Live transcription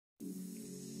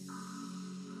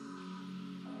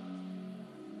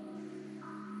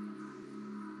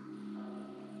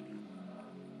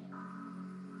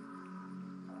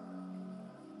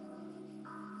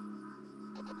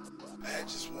I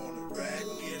just wanna ride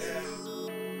and get out.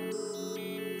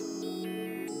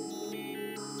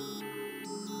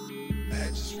 I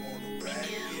just wanna ride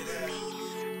and get out.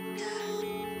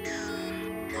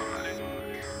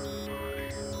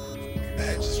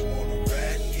 I just wanna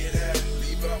ride and get out.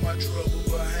 Leave all my trouble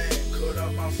behind. Cut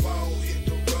off my phone, hit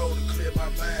the road and clear my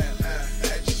mind.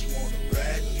 I just wanna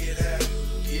ride and get out.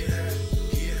 Get out,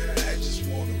 get out. I just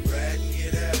wanna ride and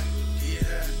get out. Get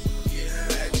out, get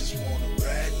out. I just wanna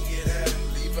ride and get out.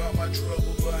 Leave all my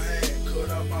trouble behind. Cut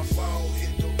off my phone,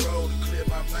 hit the road and clear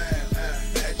my mind.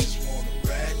 I just wanna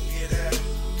ride and get out.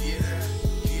 Get out,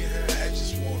 get out. I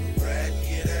just wanna ride and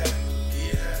get out.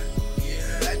 Get out, get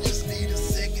out. I just need a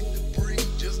second to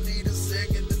breathe. Just need a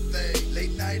second to think.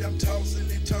 Late night I'm tossing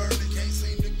and turning. Can't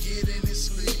seem to get any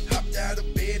sleep. Hopped out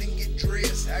of bed and get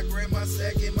dressed. I grab my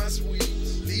sack and my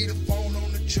sweets. Leave the phone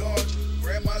on the charger.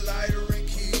 Grab my lighter and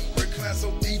key. Recline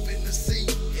so deep in the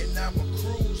seat. And I'ma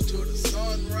cruise to the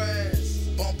sunrise.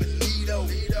 Bumping Lido.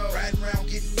 Riding around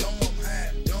getting dumb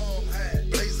high.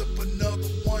 Blaze up another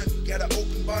one. Got an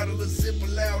open bottle of Zipper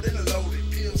Loud and a loaded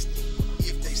pistol.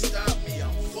 If they stop me,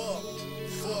 I'm fucked.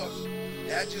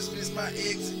 I just miss my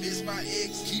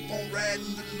ex. Keep on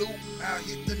riding the loop. I'll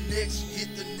hit the next.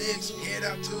 Head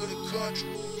out to the country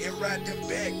and ride them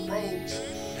back roads.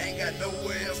 Ain't got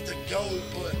nowhere else to go,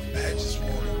 but I just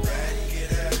wanna ride and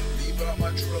get out. Leave all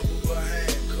my trouble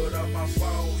behind. Cut off my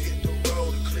phone, hit the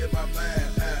road and clear my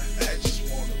mind. I just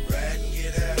wanna ride and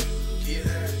get out. Get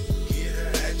out, get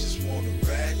out. I just wanna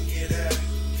ride and get out.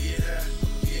 Get out,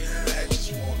 get out. I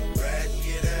just wanna ride and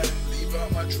get out. Leave all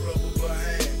my trouble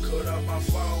behind. Cut off my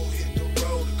phone, hit the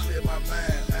road and clear my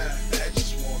mind. I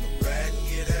just wanna ride and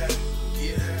get out.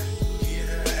 Get out, get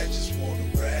out. I just wanna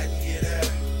ride and get out.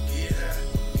 Get out,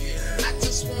 get out. I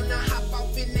just wanna hop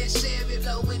off in that Chevy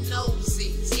blowing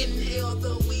noses. Inhale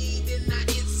the weed and I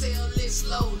exhale it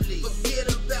slowly. Forget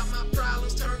about my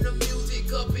problems, turn the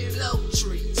music up in low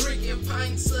trees. Drinking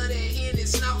pints of that Henny,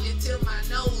 snorting till my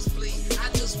nose bleed. I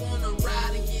just wanna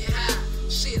ride and get high.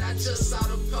 Shit, I just saw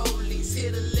the police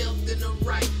hit a left and a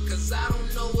right. Cause I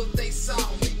don't know if they saw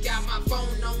me. Got my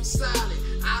phone on silent.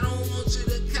 I don't want you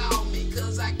to call me.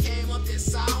 Cause I came up and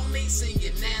saw me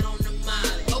singing that on the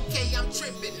molly. Okay, I'm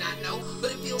tripping, I know.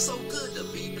 But it feels so good to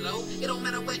be blow. It don't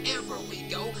matter wherever we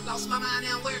go. Lost my mind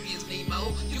now, where is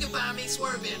Nemo? You can find me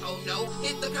swerving, oh no.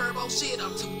 Hit the curb, oh shit,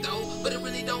 I'm too though. But it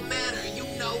really don't matter, you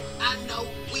know, I know,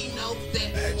 we know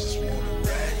that. I just wanna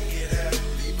ride and get out.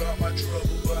 Leave all my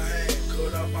trouble behind.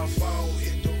 Cut off my phone.